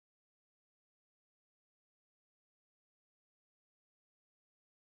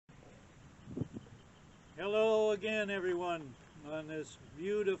Hello again, everyone, on this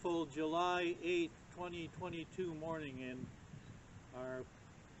beautiful July 8th, 2022 morning in our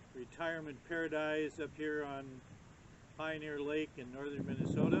retirement paradise up here on Pioneer Lake in northern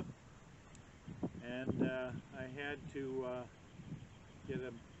Minnesota. And I had to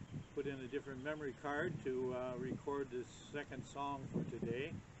put in a different memory card to record this second song for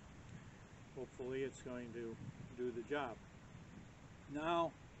today. Hopefully it's going to do the job.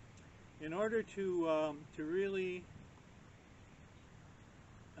 Now, in order to really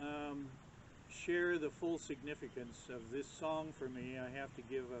share the full significance of this song for me, I have to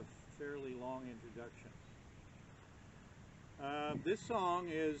give a fairly long introduction. This song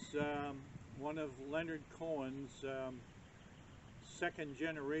is one of Leonard Cohen's second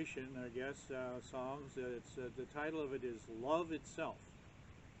generation, I guess, songs. The title of it is Love Itself.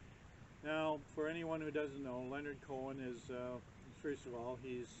 Now, for anyone who doesn't know, Leonard Cohen is, first of all,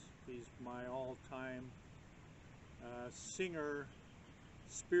 he's my all-time singer,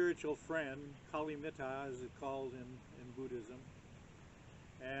 spiritual friend, Kalimita, as it's called in Buddhism.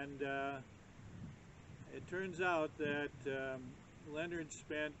 And it turns out that Leonard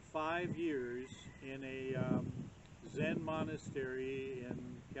spent 5 years in a Zen monastery in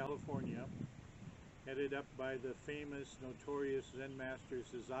California, headed up by the famous, notorious Zen master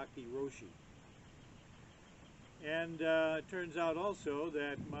Sasaki Roshi. And it turns out also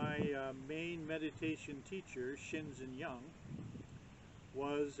that my main meditation teacher, Shinzen Young,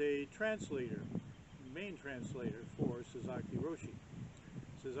 was a translator, main translator for Sasaki Roshi.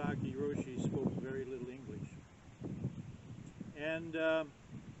 Sasaki Roshi spoke very little English. And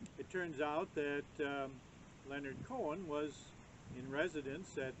it turns out that Leonard Cohen was in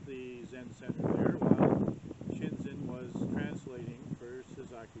residence at the Zen Center there while Shinzen was translating for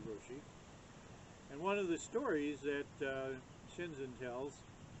Sasaki Roshi. And one of the stories that Shinzen tells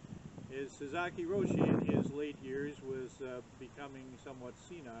is Sasaki Roshi in his late years was becoming somewhat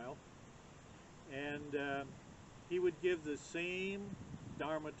senile, and he would give the same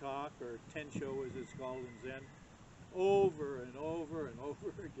Dharma talk, or Tensho as it's called in Zen, over and over and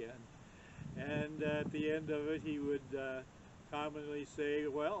over again. And at the end of it he would commonly say,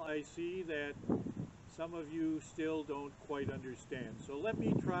 well, I see that some of you still don't quite understand, so let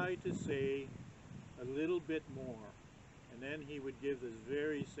me try to say a little bit more. And then he would give this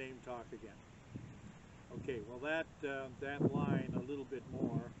very same talk again. Okay, well that line, a little bit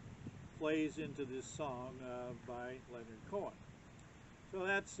more, plays into this song by Leonard Cohen. So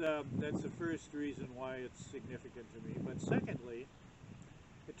that's the first reason why it's significant to me. But secondly,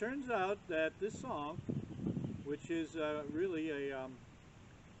 it turns out that this song, which is really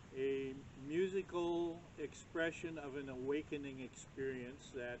a musical expression of an awakening experience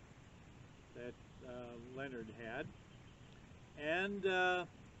that Leonard had, and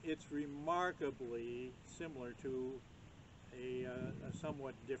it's remarkably similar to a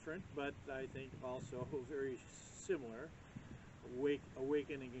somewhat different, but I think also very similar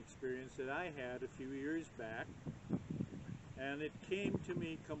awakening experience that I had a few years back, and it came to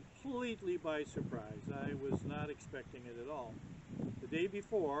me completely by surprise. I was not expecting it at all. The day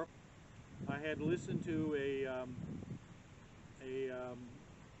before, I had listened to a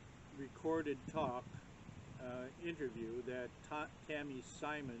recorded talk interview that Tammy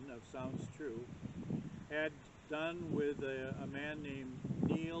Simon of Sounds True had done with a man named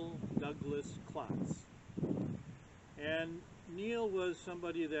Neil Douglas Klotz. And Neil was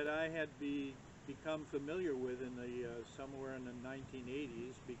somebody that I had become familiar with in the somewhere in the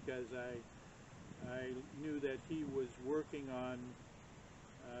 1980s, because I knew that he was working on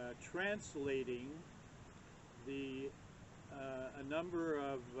translating a number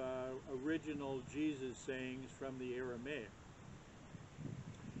of original Jesus sayings from the Aramaic.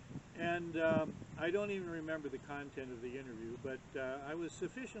 And I don't even remember the content of the interview, but I was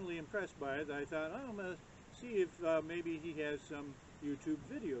sufficiently impressed by it that I thought, oh, I'm going to see if maybe he has some YouTube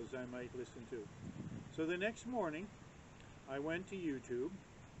videos I might listen to. So the next morning, I went to YouTube.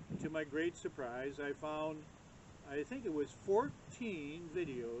 To my great surprise, I found, I think it was 14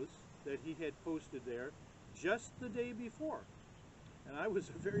 videos that he had posted there just the day before. And I was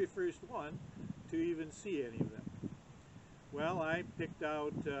the very first one to even see any of them. Well, I picked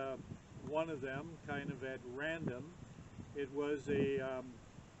out one of them kind of at random. It was a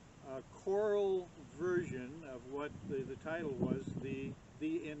choral version of what the title was, the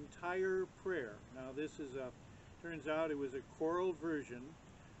entire prayer. Now this is turns out it was a choral version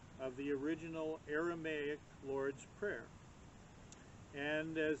of the original Aramaic Lord's Prayer.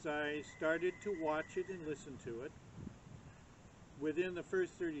 And as I started to watch it and listen to it, within the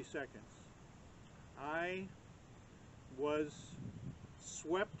first 30 seconds, I was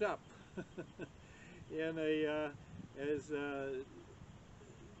swept up in a, as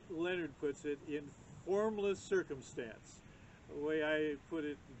Leonard puts it, in formless circumstance. The way I put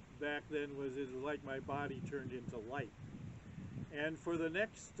it back then was it was like my body turned into light. And for the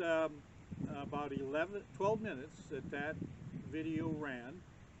next about 12 minutes that video ran,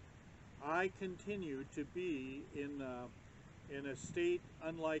 I continued to be in a state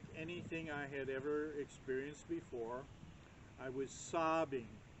unlike anything I had ever experienced before. I was sobbing,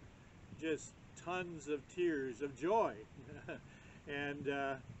 just tons of tears of joy. And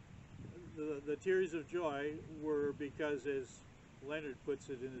the tears of joy were because, as Leonard puts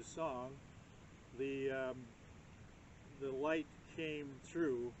it in his song, the light came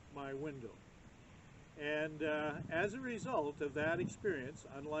through my window. And as a result of that experience,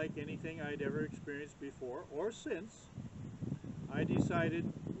 unlike anything I'd ever experienced before or since, I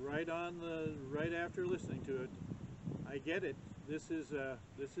decided right after listening to it, I get it. This is a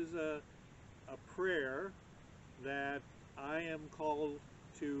prayer that I am called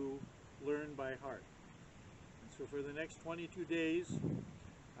to learn by heart. And so for the next 22 days,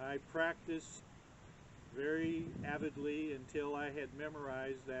 I practiced very avidly until I had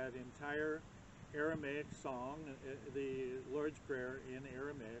memorized that entire Aramaic song, the Lord's Prayer in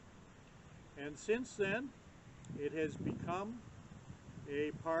Aramaic. And since then, it has become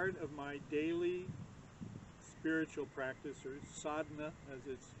a part of my daily spiritual practice, or sadhana as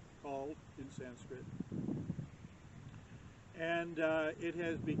it's called in Sanskrit. And it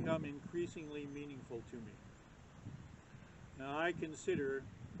has become increasingly meaningful to me. Now, I consider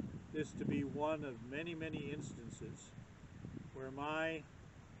this to be one of many, many instances where my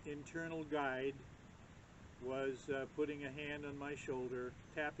internal guide was putting a hand on my shoulder,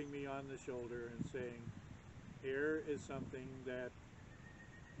 tapping me on the shoulder and saying, here is something that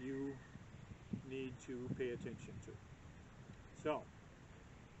you need to pay attention to. So,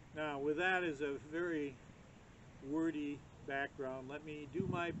 now with that as a very wordy background, let me do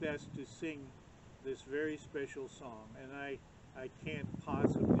my best to sing this very special song. And I can't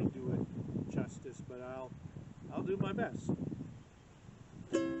possibly do it justice, but I'll do my best.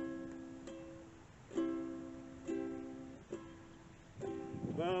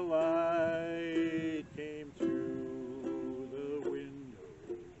 The light came through the window,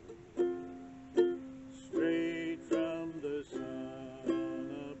 straight from the sun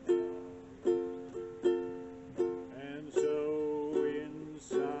above, and so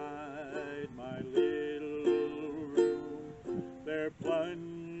inside my little room there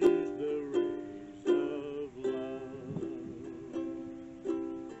plunged the rays of love.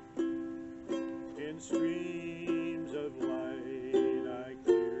 In streams of light I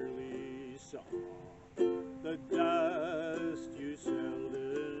clearly saw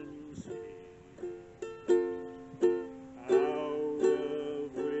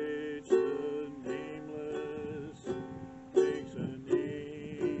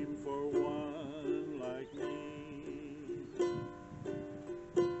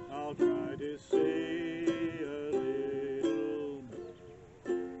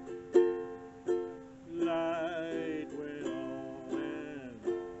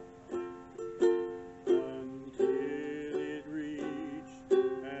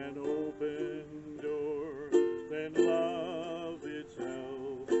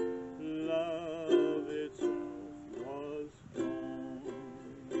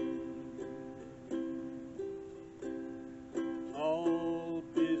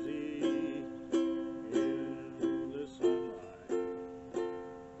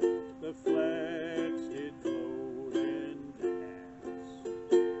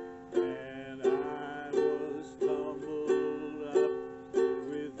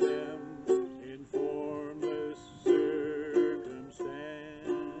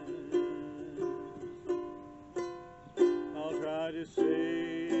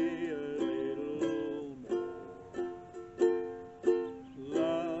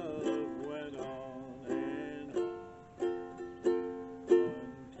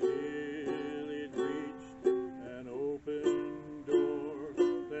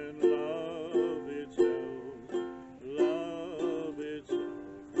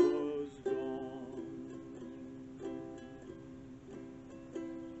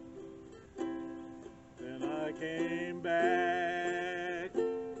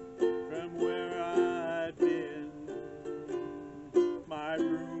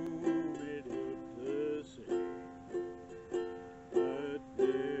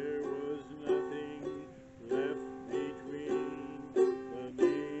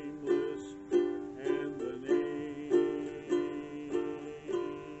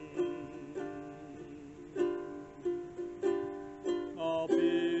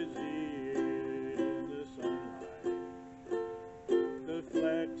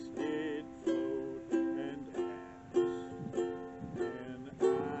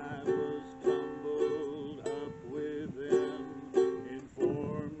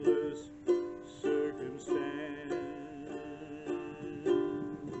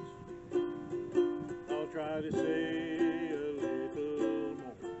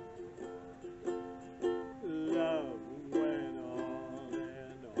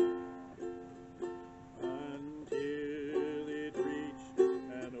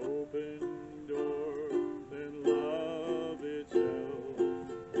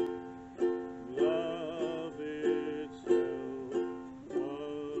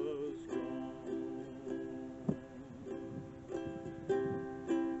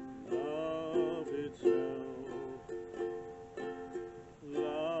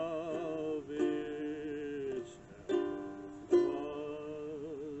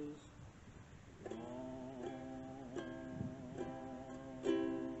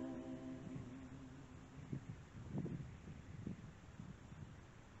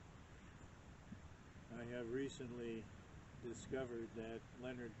have recently discovered that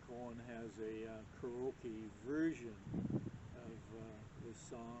Leonard Cohen has a karaoke version of this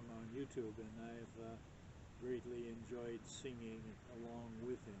song on YouTube, and I've greatly enjoyed singing along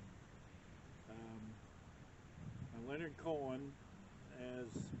with him. Now Leonard Cohen, as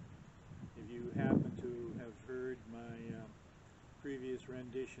if you happen to have heard my previous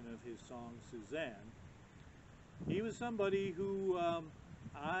rendition of his song Suzanne, he was somebody who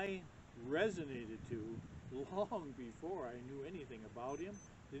I resonated to long before I knew anything about him,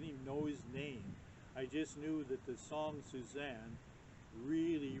 didn't even know his name. I just knew that the song Suzanne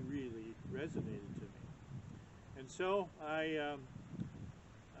really, really resonated to me. And so I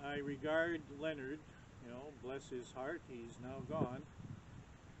regard Leonard, you know, bless his heart, he's now gone,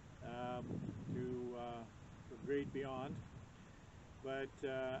 to the great beyond. But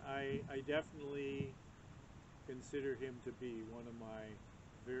I definitely consider him to be one of my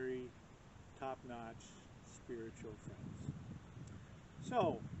very top-notch spiritual friends.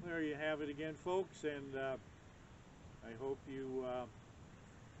 So there you have it again, folks, and I hope you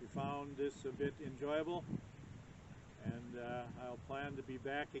found this a bit enjoyable. And I'll plan to be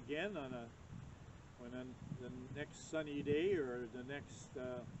back again on the next sunny day, or the next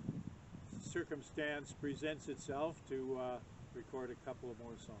circumstance presents itself, to record a couple of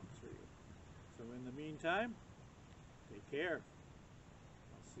more songs for you. So in the meantime, take care.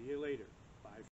 I'll see you later. Bye.